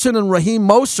 Wilson and Raheem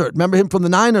Mostert, remember him from the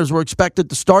Niners, were expected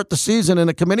to start the season in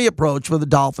a committee approach for the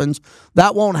Dolphins.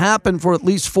 That won't happen for at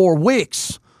least 4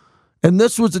 weeks. And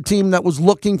this was a team that was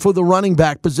looking for the running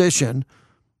back position.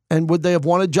 And would they have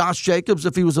wanted Josh Jacobs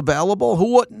if he was available?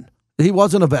 Who wouldn't? He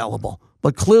wasn't available.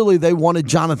 But clearly they wanted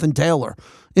Jonathan Taylor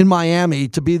in Miami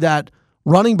to be that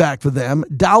running back for them.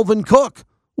 Dalvin Cook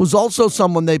was also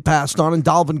someone they passed on, and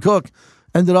Dalvin Cook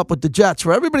ended up with the Jets.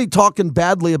 For everybody talking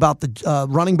badly about the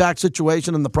running back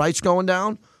situation and the price going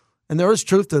down, and there is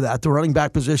truth to that, the running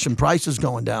back position price is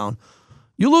going down.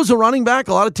 You lose a running back,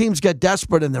 a lot of teams get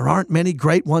desperate, and there aren't many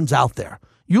great ones out there.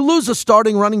 You lose a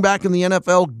starting running back in the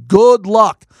NFL, good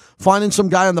luck finding some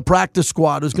guy on the practice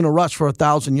squad who's going to rush for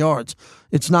 1,000 yards.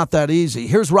 It's not that easy.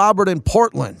 Here's Robert in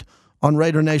Portland on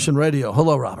Raider Nation Radio.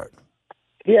 Hello, Robert.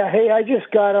 Yeah, hey, I just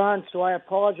got on, so I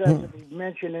apologize if you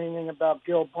mentioned anything about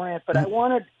Gil Brandt, but I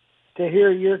wanted to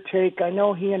hear your take. I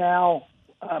know he and Al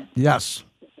yes,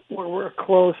 were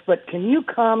close, but can you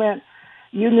comment?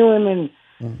 You knew him in,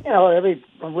 every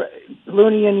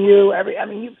Looney and you.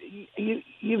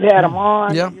 You've had him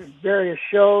on various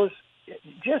shows.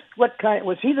 Just what kind?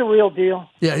 Was he the real deal?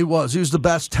 Yeah, he was. He was the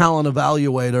best talent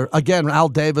evaluator. Again, Al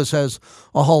Davis has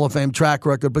a Hall of Fame track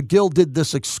record, but Gil did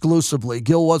this exclusively.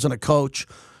 Gil wasn't a coach.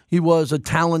 He was a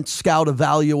talent scout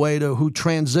evaluator who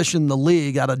transitioned the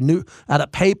league out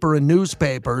of paper and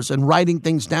newspapers and writing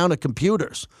things down to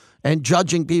computers and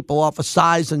judging people off of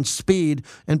size and speed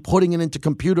and putting it into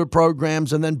computer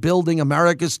programs and then building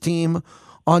America's team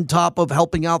on top of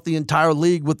helping out the entire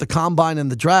league with the combine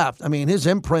and the draft. I mean, his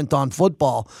imprint on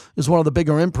football is one of the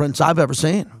bigger imprints I've ever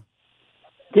seen.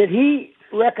 Did he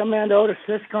recommend Otis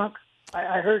Sistrunk?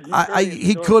 I heard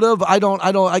he could have.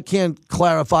 I can't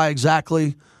clarify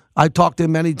exactly. I talked to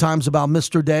him many times about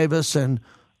Mr. Davis, and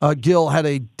Gil had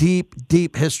a deep,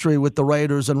 deep history with the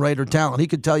Raiders and Raider talent. He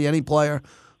could tell you any player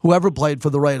who ever played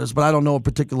for the Raiders, but I don't know a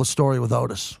particular story with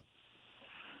Otis.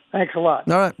 Thanks a lot.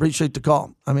 All right, appreciate the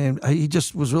call. I mean, he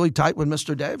just was really tight with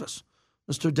Mr. Davis.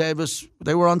 Mr. Davis,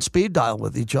 they were on speed dial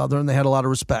with each other, and they had a lot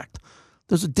of respect.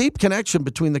 There's a deep connection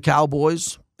between the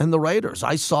Cowboys and the Raiders.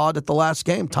 I saw it at the last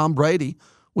game. Tom Brady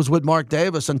was with Mark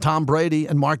Davis, and Tom Brady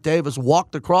and Mark Davis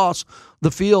walked across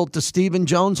the field to Stephen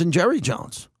Jones and Jerry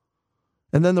Jones.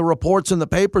 And then the reports in the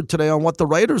paper today on what the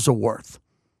Raiders are worth.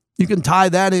 You can tie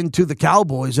that into the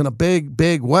Cowboys in a big,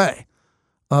 big way.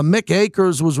 Mick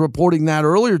Akers was reporting that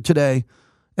earlier today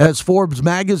as Forbes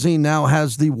magazine now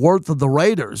has the worth of the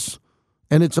Raiders,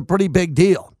 and it's a pretty big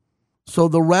deal. So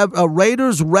the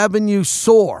Raiders revenue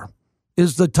soar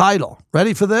is the title.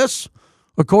 Ready for this?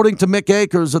 According to Mick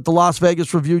Akers at the Las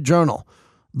Vegas Review-Journal,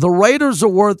 the Raiders are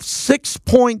worth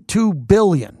 $6.2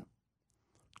 billion,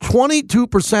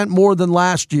 22% more than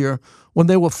last year when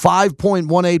they were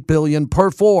 $5.18 billion per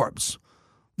Forbes.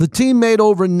 The team made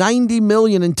over $90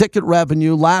 million in ticket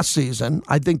revenue last season.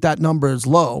 I think that number is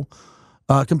low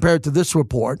compared to this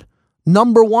report.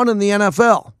 Number one in the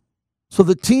NFL. So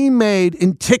the team made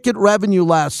in ticket revenue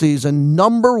last season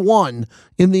number one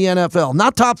in the NFL.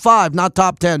 Not top 5, not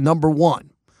top 10, number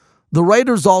one. The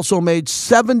Raiders also made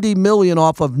 $70 million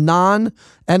off of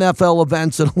non-NFL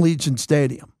events at Allegiant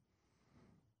Stadium.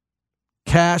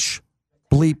 Cash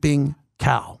bleeping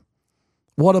cow.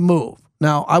 What a move.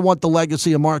 Now, I want the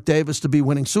legacy of Mark Davis to be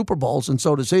winning Super Bowls, and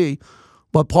so does he.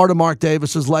 But part of Mark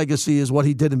Davis's legacy is what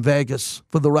he did in Vegas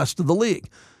for the rest of the league.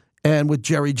 And with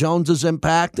Jerry Jones's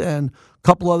impact and a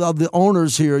couple of the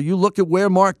owners here, you look at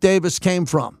where Mark Davis came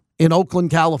from in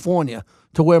Oakland, California,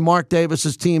 to where Mark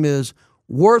Davis's team is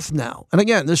worth now. And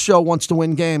again, this show wants to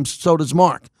win games, so does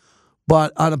Mark.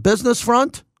 But on a business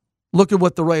front, look at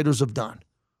what the Raiders have done.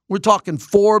 We're talking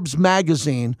Forbes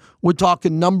magazine. We're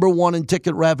talking number one in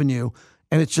ticket revenue,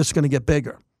 and it's just going to get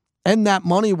bigger. And that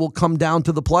money will come down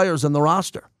to the players and the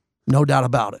roster. No doubt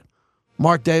about it.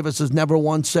 Mark Davis has never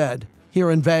once said, here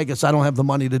in Vegas, I don't have the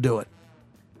money to do it.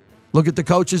 Look at the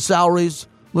coaches' salaries.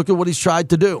 Look at what he's tried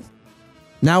to do.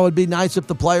 Now it'd be nice if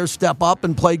the players step up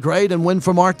and play great and win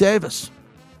for Mark Davis.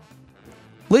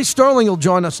 Lee Sterling will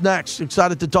join us next.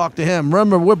 Excited to talk to him.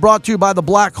 Remember, we're brought to you by The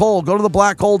Black Hole. Go to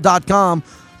theblackhole.com.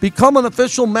 Become an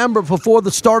official member before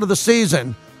the start of the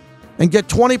season and get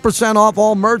 20% off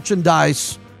all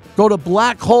merchandise. Go to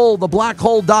Black Hole,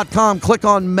 theblackhole.com. Click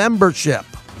on membership.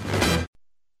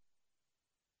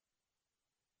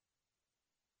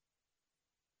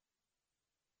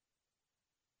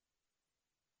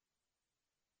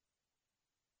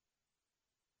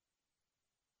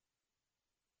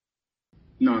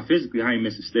 No, physically, I ain't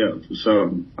missing steps.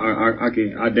 So I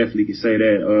definitely can say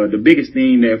that. The biggest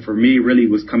thing that for me really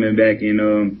was coming back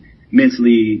and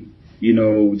mentally, you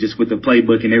know, just with the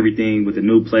playbook and everything, with the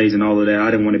new plays and all of that,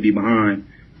 I didn't want to be behind.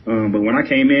 But when I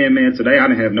came in, man, today I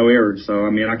didn't have no errors. So,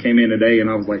 I mean, I came in today and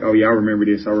I was like, oh, yeah, I remember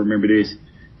this.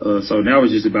 So now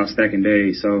it's just about stacking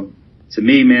days. So to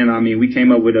me, man, I mean, we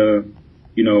came up with a,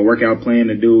 you know, workout plan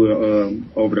to do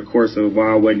over the course of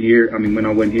while I wasn't here. I mean, when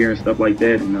I wasn't here and stuff like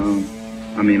that. And,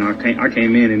 I mean, I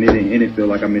came in and it didn't feel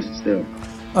like I missed a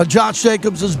step. Josh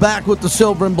Jacobs is back with the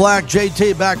Silver and Black.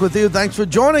 JT back with you. Thanks for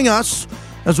joining us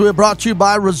as we are brought to you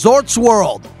by Resorts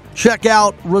World. Check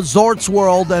out Resorts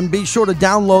World and be sure to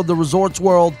download the Resorts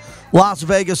World Las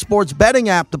Vegas sports betting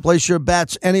app to place your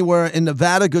bets anywhere in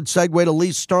Nevada. Good segue to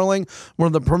Lee Sterling, one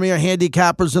of the premier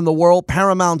handicappers in the world,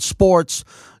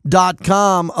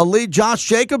 ParamountSports.com. Lee, Josh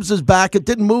Jacobs is back. It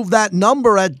didn't move that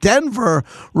number at Denver.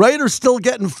 Raiders still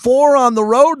getting 4 on the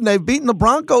road, and they've beaten the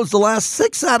Broncos the last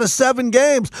 6 out of 7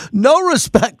 games. No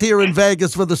respect here in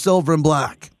Vegas for the Silver and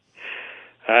Black.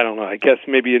 I don't know. I guess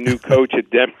maybe a new coach at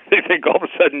Denver. They think all of a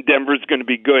sudden Denver's going to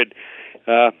be good.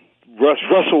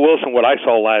 Russell Wilson, what I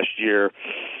saw last year,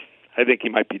 I think he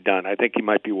might be done. I think he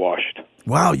might be washed.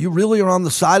 Wow, you really are on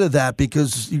the side of that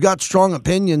because you got strong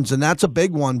opinions, and that's a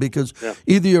big one because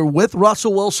either you're with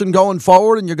Russell Wilson going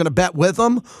forward and you're going to bet with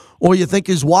him, or you think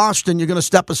he's washed and you're going to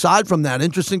step aside from that.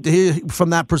 Interesting to hear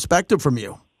from that perspective from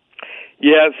you.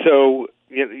 Yeah, so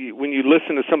when you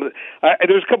listen to some of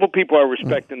there's a couple of people I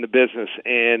respect in the business,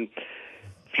 and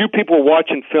few people were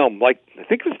watching film, like I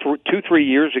think it was 2-3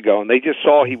 years ago, and they just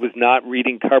saw he was not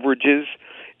reading coverages.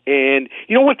 And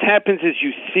you know what happens is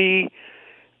you see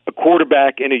a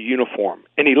quarterback in a uniform,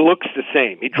 and he looks the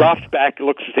same. He drops back, it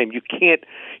looks the same. You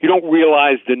don't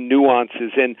realize the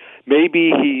nuances, and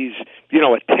maybe he's a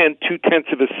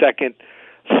 2/10 of a second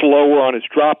slower on his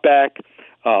drop back,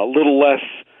 a little less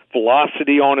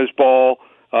velocity on his ball,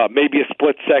 maybe a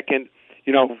split second,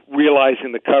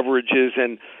 realizing the coverages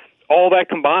and all that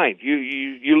combined,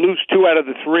 you lose 2 out of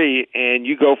the 3, and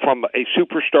you go from a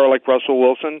superstar like Russell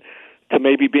Wilson to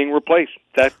maybe being replaced.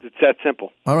 It's that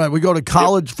simple. All right, we go to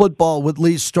college football with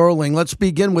Lee Sterling. Let's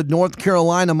begin with North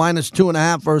Carolina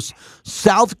 -2.5 versus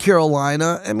South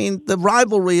Carolina. I mean, the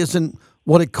rivalry isn't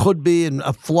what it could be in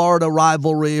a Florida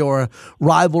rivalry or a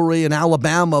rivalry in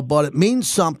Alabama, but it means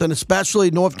something, especially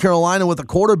North Carolina with a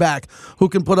quarterback who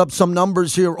can put up some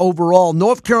numbers here overall.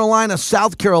 North Carolina,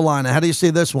 South Carolina, how do you see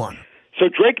this one? So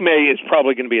Drake May is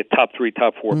probably going to be a top 3,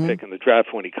 top 4 pick in the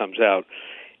draft when he comes out.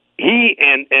 He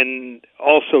and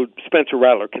also Spencer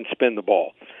Rattler can spin the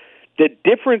ball. The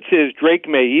difference is Drake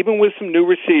May, even with some new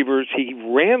receivers, he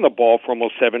ran the ball for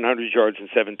almost 700 yards and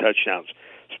 7 touchdowns.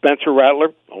 Spencer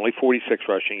Rattler, only 46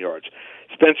 rushing yards.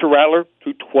 Spencer Rattler,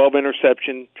 threw 12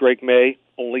 interceptions. Drake May,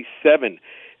 only 7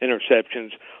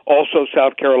 interceptions. Also,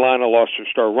 South Carolina lost their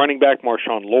star running back,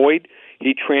 Marshawn Lloyd.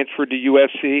 He transferred to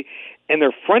USC. And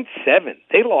their front 7,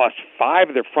 they lost 5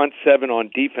 of their front 7 on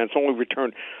defense, only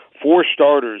returned 4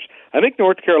 starters. I think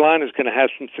North Carolina is going to have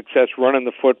some success running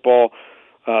the football.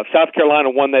 South Carolina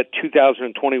won that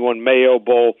 2021 Mayo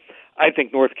Bowl. I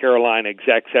think North Carolina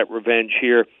exacts that revenge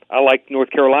here. I like North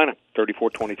Carolina,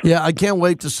 34-23. Yeah, I can't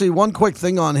wait to see. One quick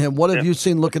thing on him. What have you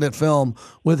seen looking at film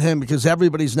with him? Because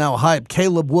everybody's now hyped.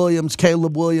 Caleb Williams,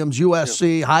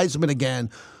 USC, Heisman again.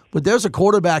 But there's a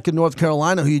quarterback in North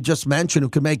Carolina who you just mentioned who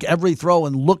can make every throw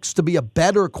and looks to be a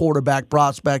better quarterback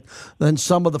prospect than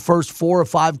some of the first 4 or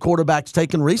 5 quarterbacks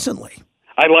taken recently.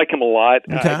 I like him a lot.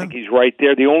 Okay. I think he's right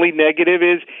there. The only negative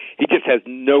is he just has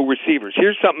no receivers.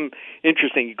 Here's something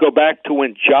interesting. You go back to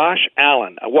when Josh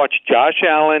Allen, I watched Josh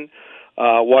Allen,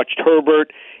 watched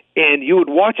Herbert, and you would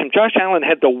watch him. Josh Allen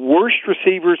had the worst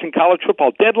receivers in college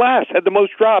football, dead last, had the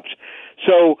most drops.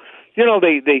 So,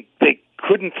 they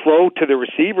couldn't throw to the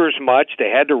receivers much. They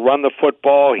had to run the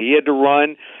football. He had to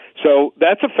run. So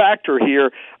that's a factor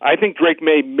here. I think Drake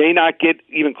may not get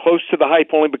even close to the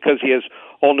hype only because he has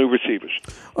all new receivers.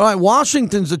 All right,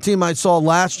 Washington's a team I saw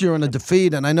last year in a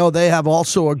defeat, and I know they have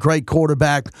also a great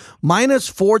quarterback.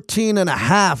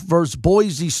 -14.5 versus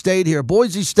Boise State here.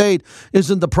 Boise State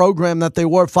isn't the program that they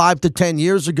were 5 to 10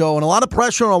 years ago, and a lot of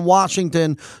pressure on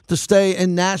Washington to stay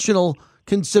in national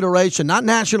consideration, not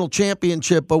national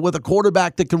championship, but with a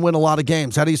quarterback that can win a lot of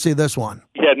games. How do you see this one?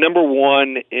 Yeah, number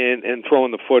 1 in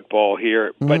throwing the football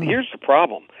here. But here's the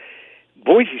problem.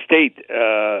 Boise State,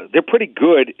 they're pretty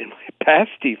good in pass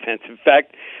defense. In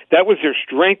fact, that was their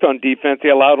strength on defense. They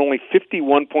allowed only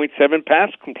 51.7 pass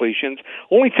completions,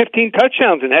 only 15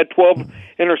 touchdowns, and had 12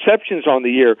 interceptions on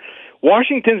the year.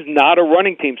 Washington's not a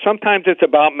running team. Sometimes it's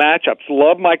about matchups.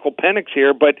 Love Michael Penix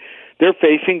here, but they're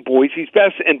facing Boise's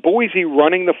best. And Boise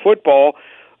running the football,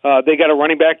 they got a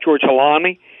running back, George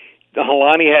Halani.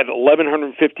 Halani had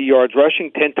 1,150 yards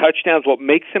rushing, 10 touchdowns. What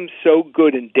makes him so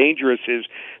good and dangerous is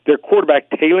their quarterback,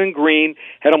 Taylon Green,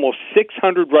 had almost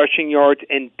 600 rushing yards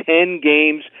in 10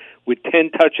 games with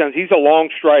 10 touchdowns. He's a long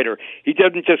strider. He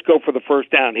doesn't just go for the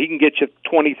first down. He can get you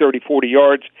 20, 30, 40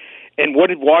 yards. And what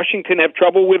did Washington have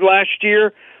trouble with last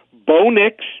year? Bo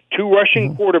Nix, 2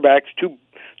 rushing quarterbacks, 2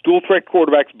 dual-threat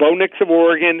quarterbacks, Bo Nix of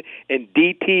Oregon and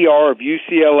DTR of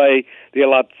UCLA. They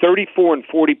allowed 34 and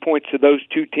 40 points to those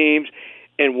 2 teams.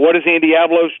 And what does Andy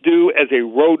Avalos do as a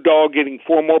road dog getting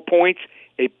 4 more points?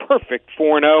 A perfect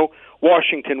 4-0.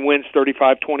 Washington wins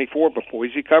 35-24, but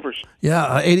Boise covers.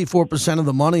 Yeah, 84% of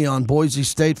the money on Boise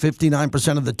State,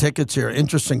 59% of the tickets here.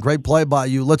 Interesting. Great play by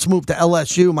you. Let's move to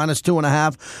LSU,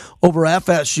 -2.5 over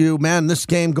FSU. Man, this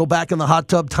game, go back in the hot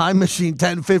tub time machine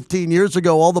 10, 15 years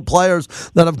ago. All the players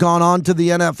that have gone on to the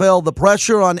NFL, the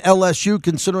pressure on LSU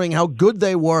considering how good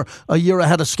they were a year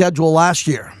ahead of schedule last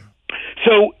year.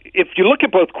 So if you look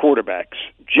at both quarterbacks,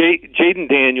 Jaden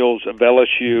Daniels of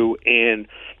LSU and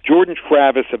Jordan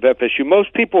Travis of FSU,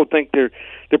 most people think they're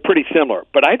pretty similar.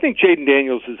 But I think Jaden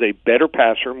Daniels is a better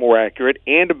passer, more accurate,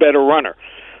 and a better runner.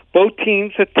 Both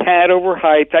teams a tad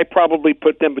overhyped. I probably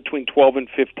put them between 12 and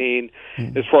 15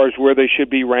 as far as where they should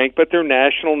be ranked, but they're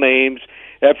national names.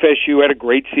 FSU had a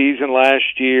great season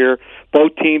last year.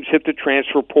 Both teams hit the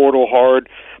transfer portal hard.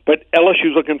 But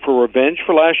LSU's looking for revenge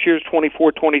for last year's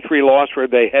 24-23 loss where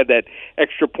they had that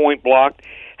extra point blocked.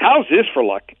 How's this for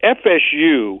luck?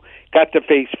 FSU got to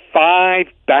face 5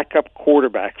 backup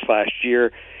quarterbacks last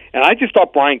year, and I just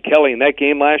thought Brian Kelly in that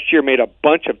game last year made a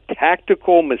bunch of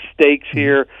tactical mistakes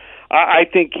here. I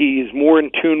think he is more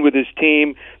in tune with his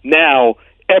team. Now,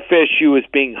 FSU is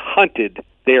being hunted.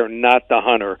 They are not the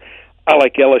hunter. I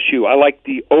like LSU. I like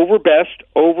the over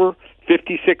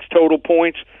 56 total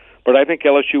points. But I think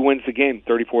LSU wins the game,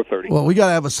 34-30. Well, we got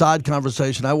to have a side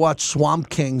conversation. I watched Swamp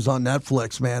Kings on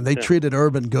Netflix, man. They treated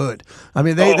Urban good. I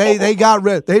mean, they got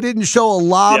rid. They didn't show a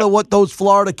lot of what those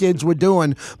Florida kids were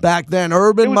doing back then.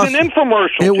 Urban It was an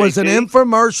infomercial. It was an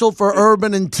infomercial for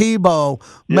Urban and Tebow.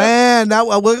 Man,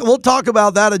 we'll talk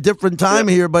about that a different time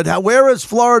here. But where is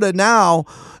Florida now?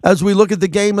 As we look at the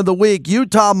game of the week,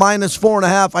 Utah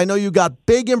 -4.5. I know you got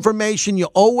big information. You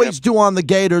always do on the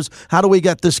Gators. How do we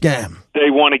get this game? They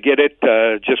want to get it.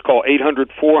 Just call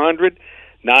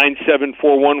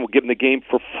 800-400-9741. We'll give them the game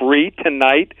for free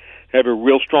tonight. I have a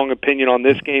real strong opinion on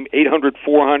this game.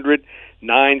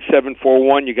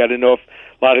 800-400-9741. You got to know if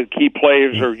a lot of the key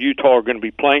players or Utah are going to be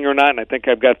playing or not, and I think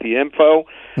I've got the info.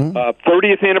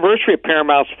 30th anniversary of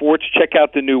Paramount Sports. Check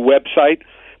out the new website,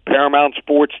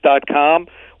 ParamountSports.com.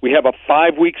 We have a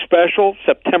 5-week special,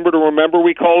 September to Remember,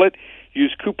 we call it.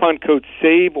 Use coupon code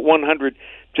SAVE100,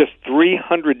 just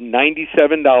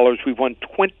 $397. We've won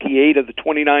 28 of the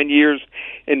 29 years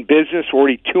in business,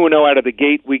 already 2-0 out of the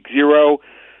gate, week 0.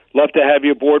 Love to have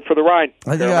you aboard for the ride.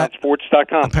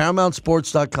 ParamountSports.com.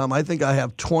 ParamountSports.com. I think I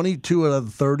have 22 out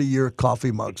of the 30-year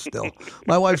coffee mugs still.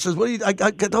 My wife says, "What? I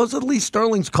those are Lee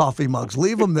Sterling's coffee mugs.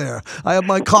 Leave them there. I have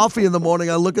my coffee in the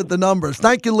morning. I look at the numbers."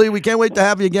 Thank you, Lee. We can't wait to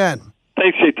have you again.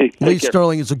 Thanks, JT. Lee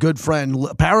Sterling is a good friend.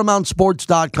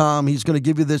 ParamountSports.com. He's going to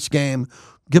give you this game.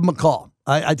 Give him a call.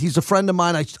 He's a friend of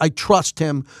mine. I trust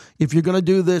him. If you're going to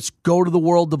do this, go to the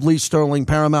world of Lee Sterling,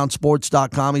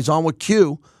 ParamountSports.com. He's on with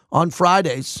Q on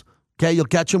Fridays. Okay, you'll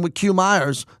catch him with Q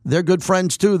Myers. They're good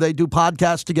friends, too. They do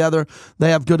podcasts together.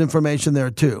 They have good information there,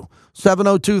 too.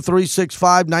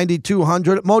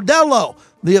 702-365-9200. Modelo,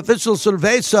 the official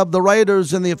cerveza of the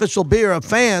Raiders and the official beer of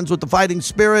fans with the fighting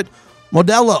spirit.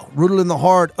 Modelo, rooted in the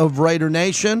heart of Raider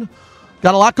Nation.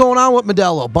 Got a lot going on with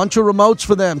Modelo. Bunch of remotes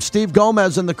for them. Steve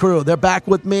Gomez and the crew. They're back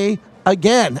with me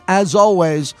again, as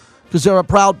always, because they're a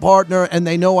proud partner and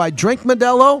they know I drink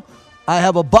Modelo. I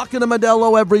have a bucket of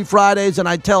Modelo every Fridays, and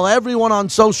I tell everyone on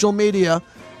social media,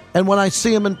 and when I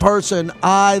see them in person,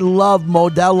 I love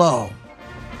Modelo.